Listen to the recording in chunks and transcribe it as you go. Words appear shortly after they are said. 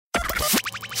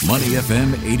Money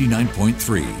FM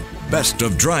 89.3. Best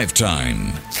of Drive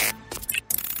Time.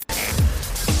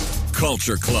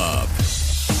 Culture Club.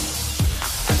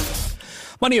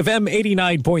 Money FM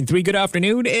 89.3. Good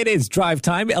afternoon. It is drive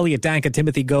time. Elliot Danka,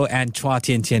 Timothy Go, and Chua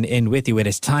Tian Tian in with you. It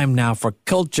is time now for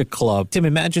Culture Club. Tim,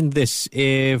 imagine this.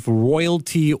 If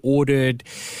royalty ordered,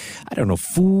 I don't know,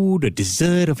 food or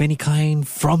dessert of any kind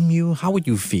from you, how would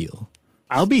you feel?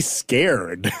 I'll be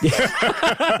scared.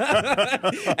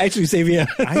 Actually, Xavier.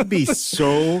 I'd be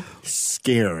so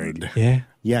scared. Yeah.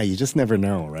 Yeah, you just never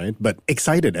know, right? But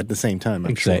excited at the same time,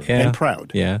 I'm sure. Yeah. And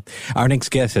proud. Yeah. Our next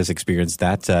guest has experienced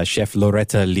that, Chef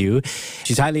Loretta Liu.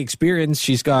 She's highly experienced.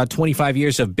 She's got 25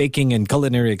 years of baking and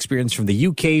culinary experience from the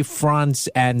UK, France,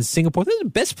 and Singapore. Those are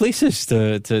the best places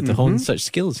to hone such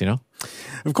skills, you know?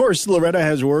 Of course, Loretta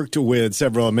has worked with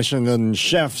several Michelin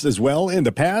chefs as well in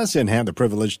the past and had the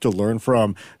privilege to learn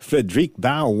from Frédéric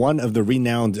Bao, one of the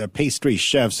renowned pastry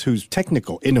chefs whose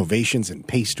technical innovations in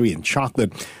pastry and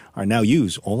chocolate are now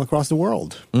used all across the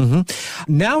world.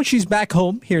 Now she's back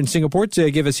home here in Singapore to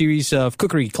give a series of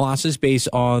cookery classes based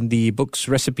on the book's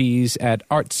recipes at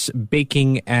Arts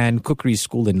Baking and Cookery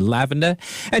School in Lavender.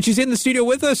 And she's in the studio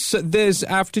with us this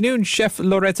afternoon, Chef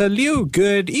Loretta Liu.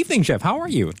 Good evening, Chef. How are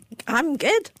you? I'm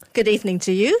good. Good evening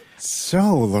to you.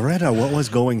 So, Loretta, what was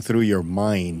going through your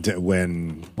mind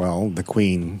when, well, the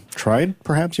Queen tried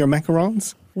perhaps your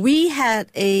macarons? We had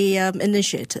a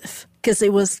initiative because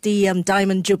it was the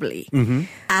Diamond Jubilee.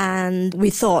 And we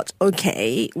thought,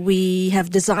 okay, we have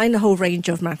designed a whole range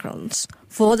of macarons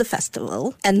for the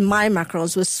festival. And my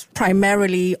macarons was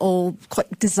primarily all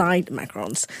quite designed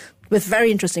macarons with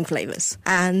very interesting flavors.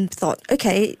 And thought,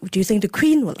 okay, do you think the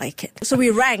Queen will like it? So we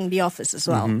rang the office as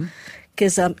well.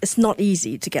 Because it's not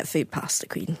easy to get food past the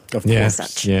Queen. Of course.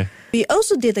 Such. Yeah. We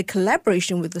also did a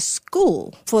collaboration with the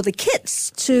school for the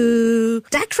kids to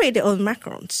decorate their own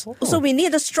macarons. So we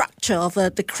need a structure of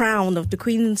the crown, of the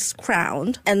Queen's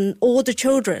crown, and all the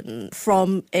children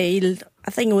from I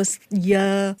think it was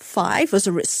year 5 was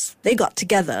a risk. They got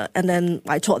together and then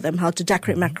I taught them how to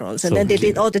decorate macarons and then they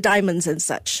did all the diamonds and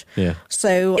such. Yeah.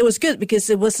 So it was good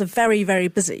because it was a very, very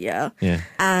busy year. Yeah.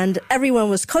 And everyone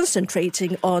was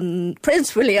concentrating on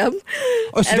Prince William.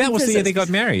 Oh, so that was the year they got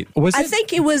married? I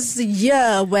think it was the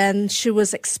year when she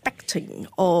was expecting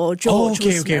or George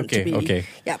was meant to be. Okay.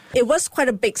 Yeah. It was quite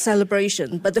a big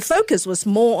celebration, but the focus was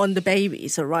more on the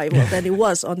baby's arrival than it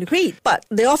was on the Queen. But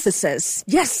the office says,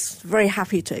 yes, very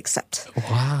happy to accept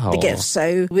the gift.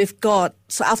 So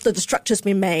so after the structure's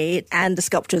been made and the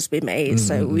sculpture's been made,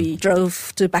 so we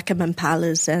drove to Buckingham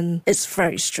Palace and it's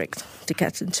very strict to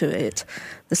get into it.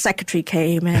 The secretary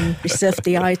came and received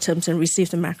the items and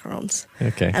received the macarons.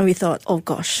 Okay. And we thought, oh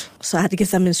gosh. So I had to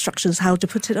give them instructions how to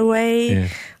put it away,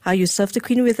 how you serve the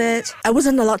Queen with it. I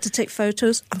wasn't allowed to take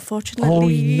photos,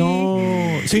 unfortunately. Oh,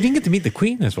 no. So you didn't get to meet the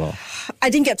Queen as well? I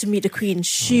didn't get to meet the Queen.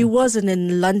 She wasn't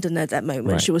in London at that moment.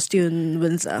 Right. She was still in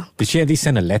Windsor. Did she at least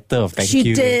send a letter of thank you?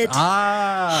 She did.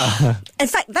 In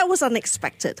fact, that was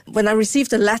unexpected. When I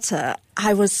received the letter,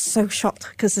 I was so shocked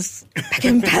because it's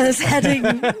Buckingham Palace heading.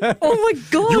 Oh my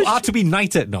gosh. You are to be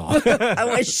knighted now. I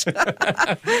wish.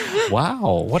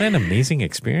 Wow, what an amazing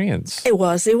experience. It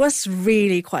was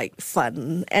really quite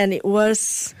fun. And it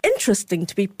was interesting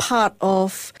to be part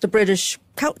of the British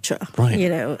culture, right. You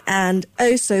know, and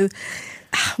also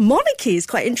monarchy is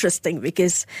quite interesting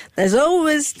because there's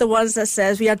always the ones that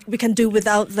says we can do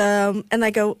without them, and I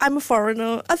go, I'm a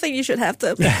foreigner, I think you should have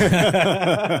them.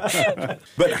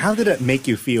 But how did it make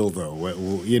you feel, though,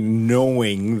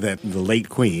 knowing that the late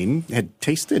Queen had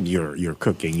tasted your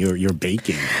cooking, your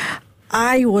baking?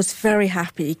 I was very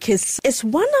happy because it's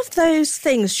one of those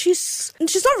things. She's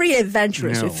not really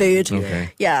adventurous with food.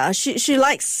 Okay. Yeah, she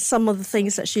likes some of the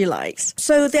things that she likes.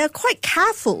 So they're quite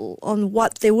careful on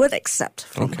what they would accept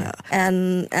from her.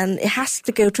 And it has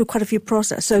to go through quite a few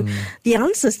processes. So the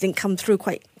answers didn't come through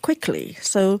quite quickly.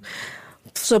 So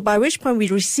by which point we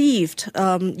received,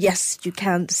 yes, you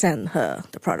can send her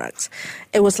the products.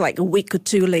 It was like a week or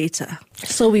two later.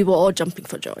 So we were all jumping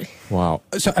for joy. Wow.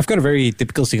 So I've got a very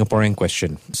typical Singaporean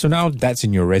question. So now that's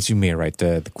in your resume, right?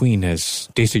 The Queen has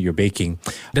tasted your baking.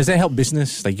 Does that help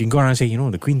business? Like you can go around and say,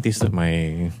 the Queen tasted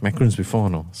my macarons before,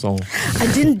 no? So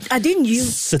I didn't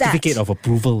use certificate of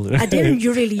approval. I didn't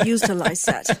really utilize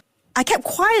that. I kept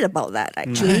quiet about that,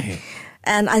 actually. Right.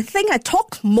 And I think I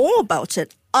talked more about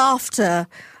it after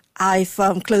I've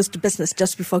closed the business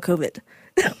just before COVID.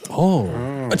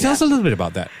 Tell us a little bit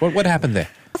about that. What happened there?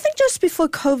 I think just before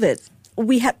COVID,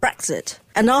 we had Brexit.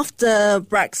 And after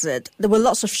Brexit, there were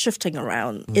lots of shifting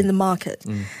around in the market.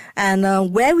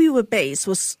 And where we were based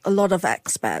was a lot of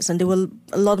expats, and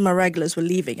a lot of my regulars were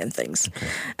leaving and things.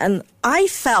 And I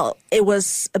felt it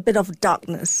was a bit of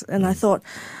darkness, and I thought,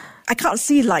 I can't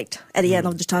see light at the end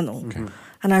of the tunnel.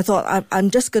 And I thought, I'm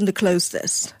just going to close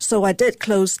this. So I did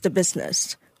close the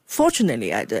business.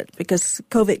 Fortunately, I did, because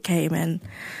COVID came in,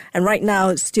 and right now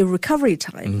it's still recovery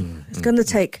time. It's going to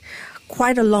take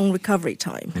quite a long recovery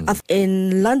time.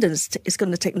 In London, it's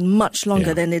going to take much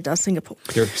longer than it does Singapore.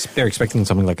 They're expecting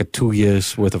something like a 2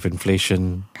 years worth of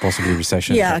inflation, possibly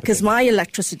recession. Yeah, because my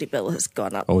electricity bill has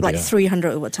gone up like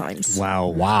 300 over times.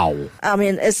 Wow. I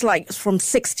mean, it's like from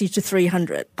 60 to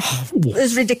 300.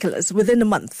 It's ridiculous within a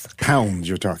month. Pounds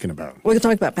you're talking about. We're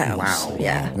talking about pounds. Wow.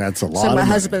 Yeah. That's a lot So of my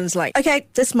money. husband's like, okay,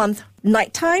 this month,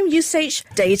 nighttime usage,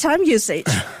 daytime usage.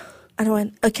 And I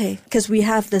went, okay, because we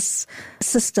have this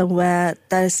system where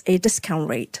there's a discount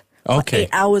rate for 8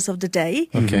 hours of the day.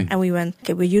 And we went,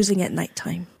 okay, we're using it at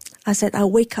nighttime. I said, I'll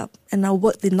wake up and I'll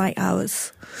work the night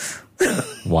hours.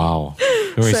 Wow.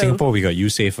 In Singapore, we got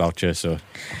USafe voucher, so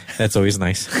that's always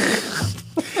nice.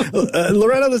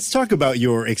 Loretta, let's talk about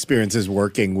your experiences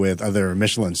working with other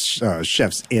Michelin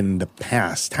chefs in the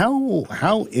past.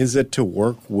 How is it to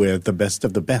work with the best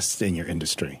of the best in your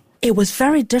industry? It was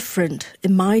very different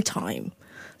in my time.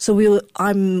 So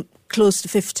I'm close to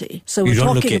 50. So You we're don't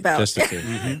talking look it, about just okay.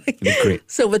 You look great.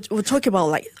 So we're talking about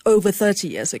like over 30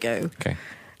 years ago. Okay.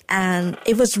 And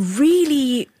it was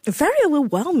really very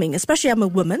overwhelming, especially I'm a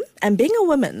woman. And being a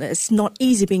woman, it's not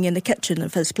easy being in the kitchen in the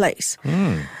first place.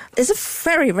 It's a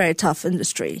very, very tough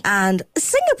industry. And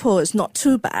Singapore is not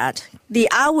too bad. The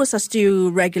hours are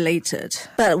still regulated.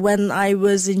 But when I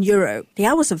was in Europe, the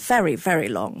hours are very, very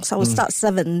long. So I would start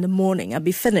 7 in the morning. I'd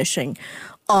be finishing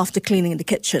after cleaning the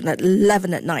kitchen at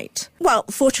 11 at night. Well,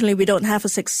 fortunately, we don't have a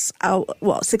 6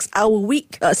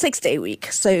 day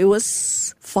week. So it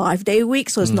was 5 day week.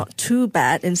 So it's not too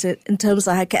bad in terms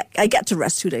of I get to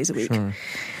rest 2 days a week. Sure.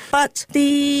 But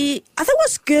I think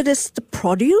what's good is the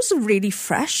produce are really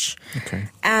fresh. Okay.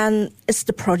 And it's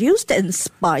the produce that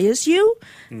inspires you.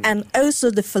 And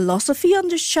also the philosophy on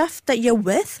the chef that you're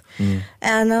with.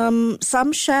 And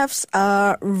some chefs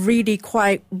are really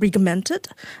quite regimented.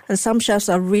 And some chefs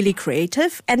are really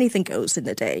creative. Anything goes in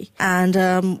a day. And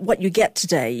what you get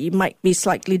today might be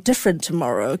slightly different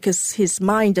tomorrow, because his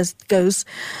mind just goes,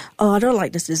 oh, I don't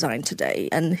like this design today.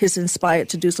 And he's inspired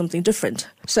to do something different.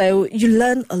 So you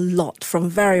learn a lot from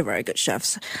very, very good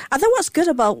chefs. I think what's good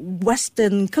about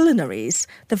Western culinary is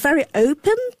they're very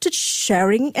open to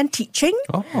sharing and teaching.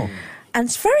 Oh. And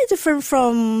it's very different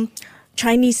from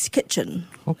Chinese kitchen.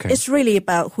 Okay. It's really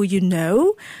about who you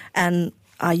know and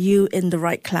are you in the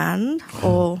right clan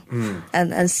or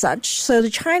and such. So the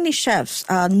Chinese chefs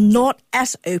are not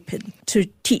as open to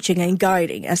teaching and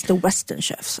guiding as the Western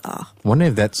chefs are. Wonder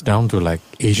if that's down to like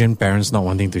Asian parents not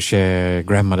wanting to share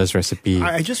grandmother's recipe.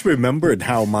 I just remembered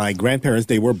how my grandparents,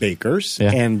 they were bakers.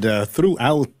 Yeah. And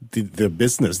throughout the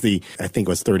business, I think it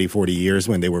was 30, 40 years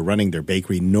when they were running their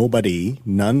bakery,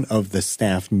 none of the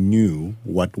staff knew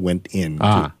what went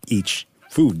into each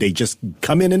food. They just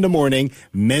come in the morning,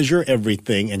 measure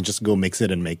everything, and just go mix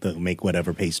it and make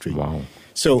whatever pastry. Wow.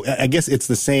 So I guess it's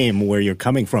the same where you're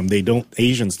coming from.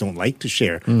 Asians don't like to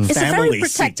share It's a very family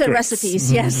protected secrets.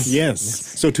 recipes, yes. Yes.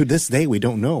 So to this day, we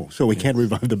don't know. So we can't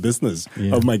revive the business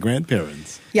of my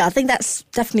grandparents. Yeah, I think that's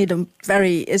definitely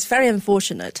it's very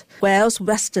unfortunate. Whereas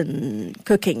Western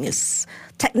cooking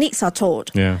techniques are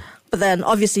taught. Yeah. But then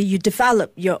obviously you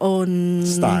develop your own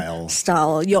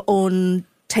style, your own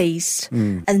taste,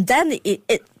 and then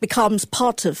it becomes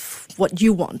part of what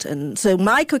you want. And so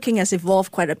my cooking has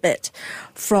evolved quite a bit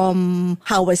from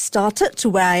how I started to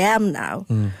where I am now.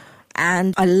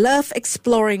 And I love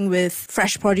exploring with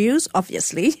fresh produce,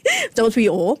 obviously. Don't we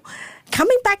all?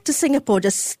 Coming back to Singapore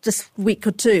just this week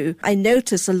or two, I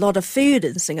noticed a lot of food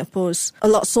in Singapore is a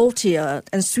lot saltier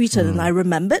and sweeter than I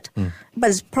remembered.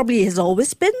 But it probably has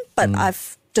always been, but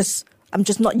I'm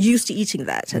just not used to eating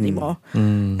that anymore.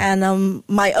 And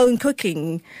my own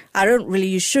cooking, I don't really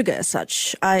use sugar as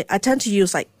such. I tend to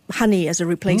use like honey as a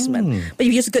replacement. But if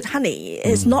you use good honey,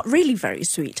 it's not really very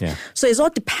sweet. Yeah. So it's all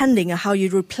depending on how you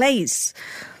replace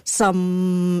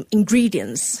some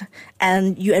ingredients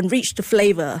and you enrich the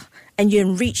flavor and you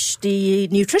enrich the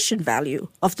nutrition value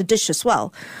of the dish as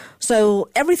well. So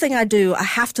everything I do, I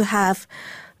have to have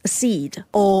a seed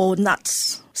or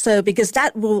nuts. So because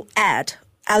that will add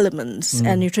elements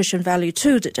and nutrition value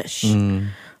to the dish.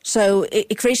 So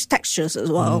it creates textures as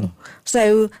well.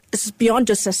 So it's beyond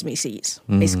just sesame seeds,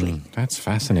 basically. That's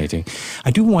fascinating.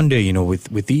 I do wonder,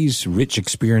 with these rich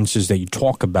experiences that you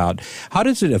talk about, how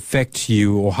does it affect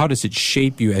you or how does it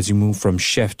shape you as you move from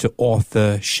chef to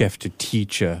author, chef to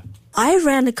teacher? I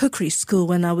ran a cookery school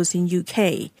when I was in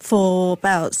UK for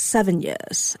about 7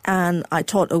 years, and I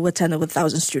taught over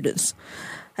 10,000 students.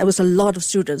 There was a lot of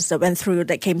students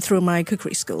that came through my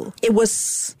cookery school.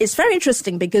 It's very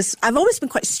interesting because I've always been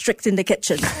quite strict in the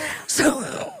kitchen. So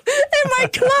in my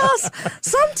class,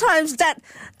 sometimes that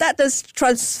does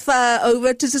transfer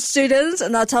over to the students,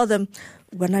 and I'll tell them,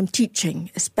 when I'm teaching,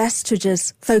 it's best to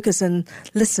just focus and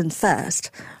listen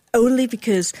first, only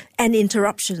because any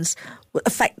interruptions will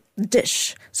affect the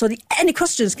dish. So any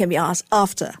questions can be asked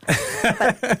after,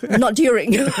 but not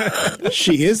during.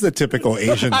 She is the typical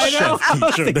Asian chef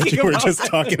teacher that you were just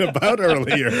talking about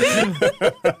earlier.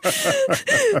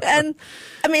 And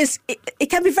I mean, it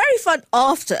can be very fun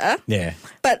after. Yeah.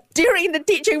 But during the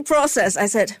teaching process, I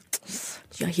said,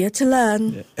 you're here to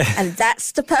learn, and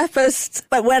that's the purpose.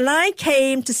 But when I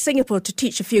came to Singapore to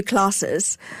teach a few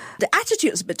classes, the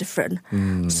attitude was a bit different.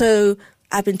 So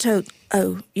I've been told,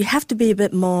 you have to be a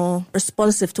bit more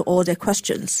responsive to all their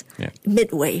questions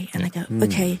midway. And I go,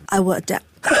 okay, I will adapt.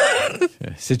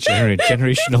 It's a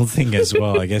generational thing as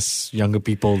well. I guess younger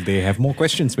people, they have more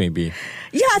questions maybe.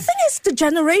 Yeah, I think it's the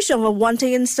generation of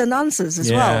wanting instant answers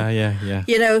as well. Yeah.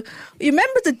 You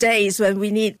remember the days when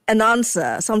we need an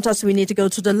answer. Sometimes we need to go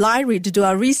to the library to do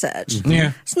our research.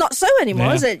 Yeah. It's not so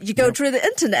anymore, is it? You go through the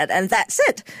internet and that's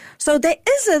it. So there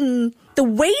isn't, the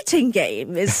waiting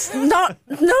game is no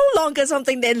longer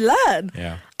something they learn.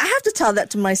 Yeah. I have to tell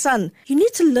that to my son. You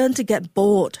need to learn to get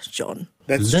bored, John.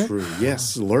 That's true.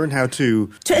 Yes, learn how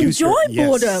to enjoy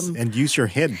boredom and use your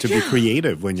head to be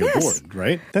creative when you're bored.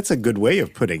 Right? That's a good way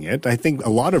of putting it. I think a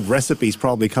lot of recipes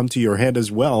probably come to your head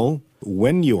as well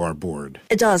when you are bored.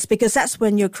 It does, because that's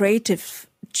when your creative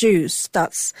juice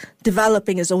starts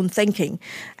developing its own thinking,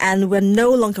 and we're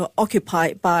no longer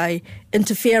occupied by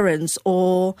interference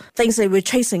or things that we're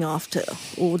chasing after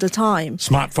all the time.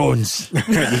 Smartphones.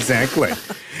 Exactly.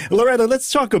 Loretta,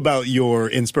 let's talk about your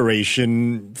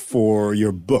inspiration for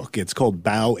your book. It's called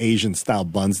Bao Asian Style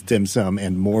Buns, Dim Sum,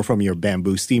 and More from Your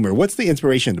Bamboo Steamer. What's the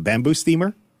inspiration? The bamboo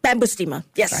steamer? Bamboo steamer,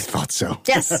 yes. I thought so.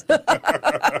 Yes.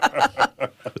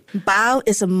 Bao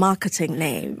is a marketing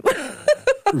name.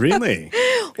 Really?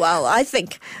 Well, I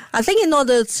think in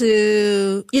order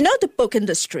to, the book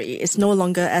industry is no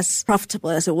longer as profitable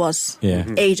as it was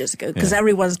ages ago, because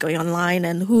everyone's going online,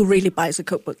 and who really buys a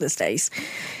cookbook these days?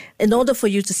 In order for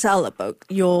you to sell a book,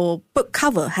 your book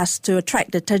cover has to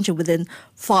attract the attention within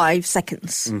 5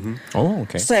 seconds. Mm-hmm. Oh,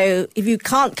 okay. So if you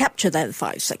can't capture that in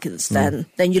 5 seconds, then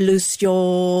you lose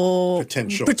your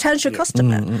potential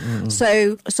customer.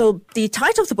 So the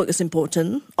title of the book is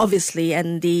important, obviously,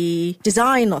 and the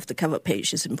design of the cover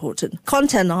page is important.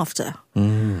 Content after.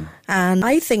 And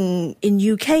I think in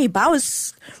UK, Bao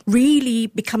is really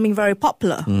becoming very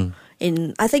popular.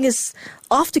 I think it's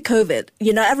after COVID,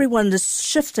 everyone is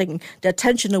shifting their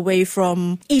attention away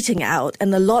from eating out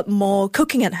and a lot more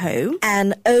cooking at home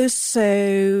and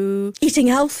also eating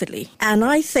healthily. And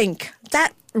I think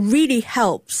that really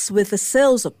helps with the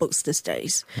sales of books these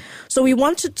days. So we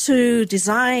wanted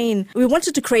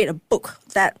to create a book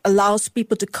that allows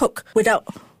people to cook without,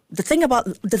 the thing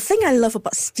I love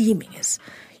about steaming is,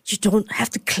 you don't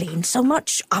have to clean so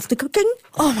much after cooking.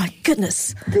 Oh my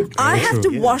goodness. I have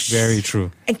to wash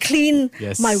and clean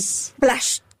my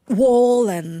splash wall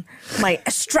and my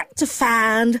extractor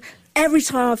fan every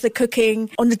time after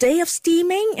cooking on the day of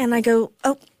steaming. And I go,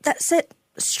 oh, that's it.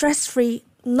 Stress-free,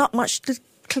 not much to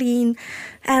clean.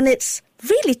 And it's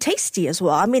really tasty as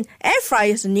well. I mean, air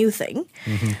fryer is a new thing,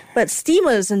 but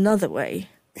steamer is another way.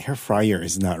 Air fryer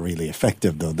is not really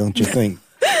effective though, don't you think?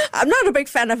 I'm not a big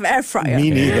fan of air fryer.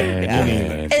 Me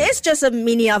neither. It's just a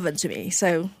mini oven to me.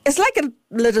 So it's like a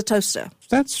little toaster.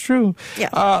 That's true. Yeah.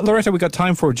 Loretta, we got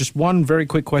time for just one very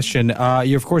quick question.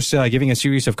 You're, of course, giving a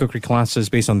series of cookery classes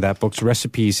based on that book's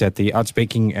recipes at the Arts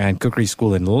Baking and Cookery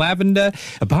School in Lavender.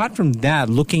 Apart from that,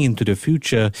 looking into the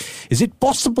future, is it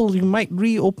possible you might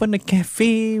reopen a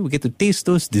cafe? We get to taste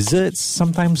those desserts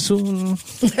sometime soon?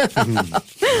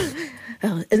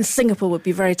 In Singapore would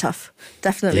be very tough.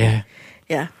 Definitely.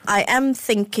 Yeah, I am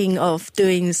thinking of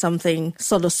doing something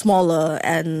sort of smaller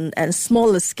and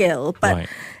smaller scale. But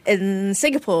in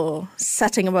Singapore,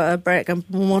 setting up a brick and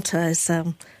mortar is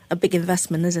a big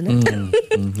investment, isn't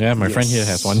it? Yeah, my friend here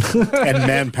has one. And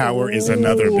manpower is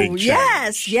another big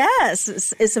challenge.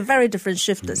 Yes. It's a very different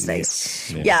shift these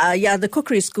days. Yeah, the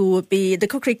cookery school the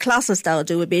cookery classes that I'll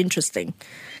do would be interesting.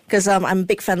 because I'm a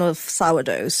big fan of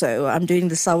sourdough, so I'm doing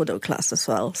the sourdough class as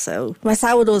well. So my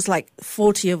sourdough is like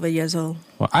 40 over years old.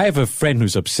 Well, I have a friend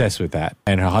who's obsessed with that,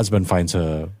 and her husband finds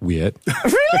her weird.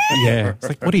 Really? Yeah. It's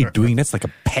like, what are you doing? That's like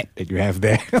a pet that you have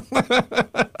there.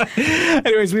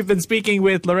 Anyways, we've been speaking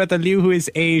with Loretta Liu, who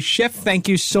is a chef. Thank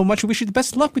you so much. We wish you the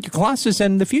best of luck with your classes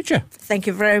and the future. Thank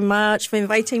you very much for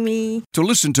inviting me. To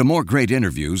listen to more great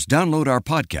interviews, download our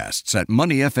podcasts at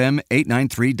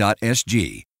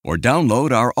moneyfm893.sg or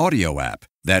download our audio app.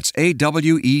 That's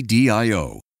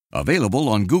AWEDIO. Available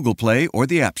on Google Play or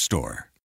the App Store.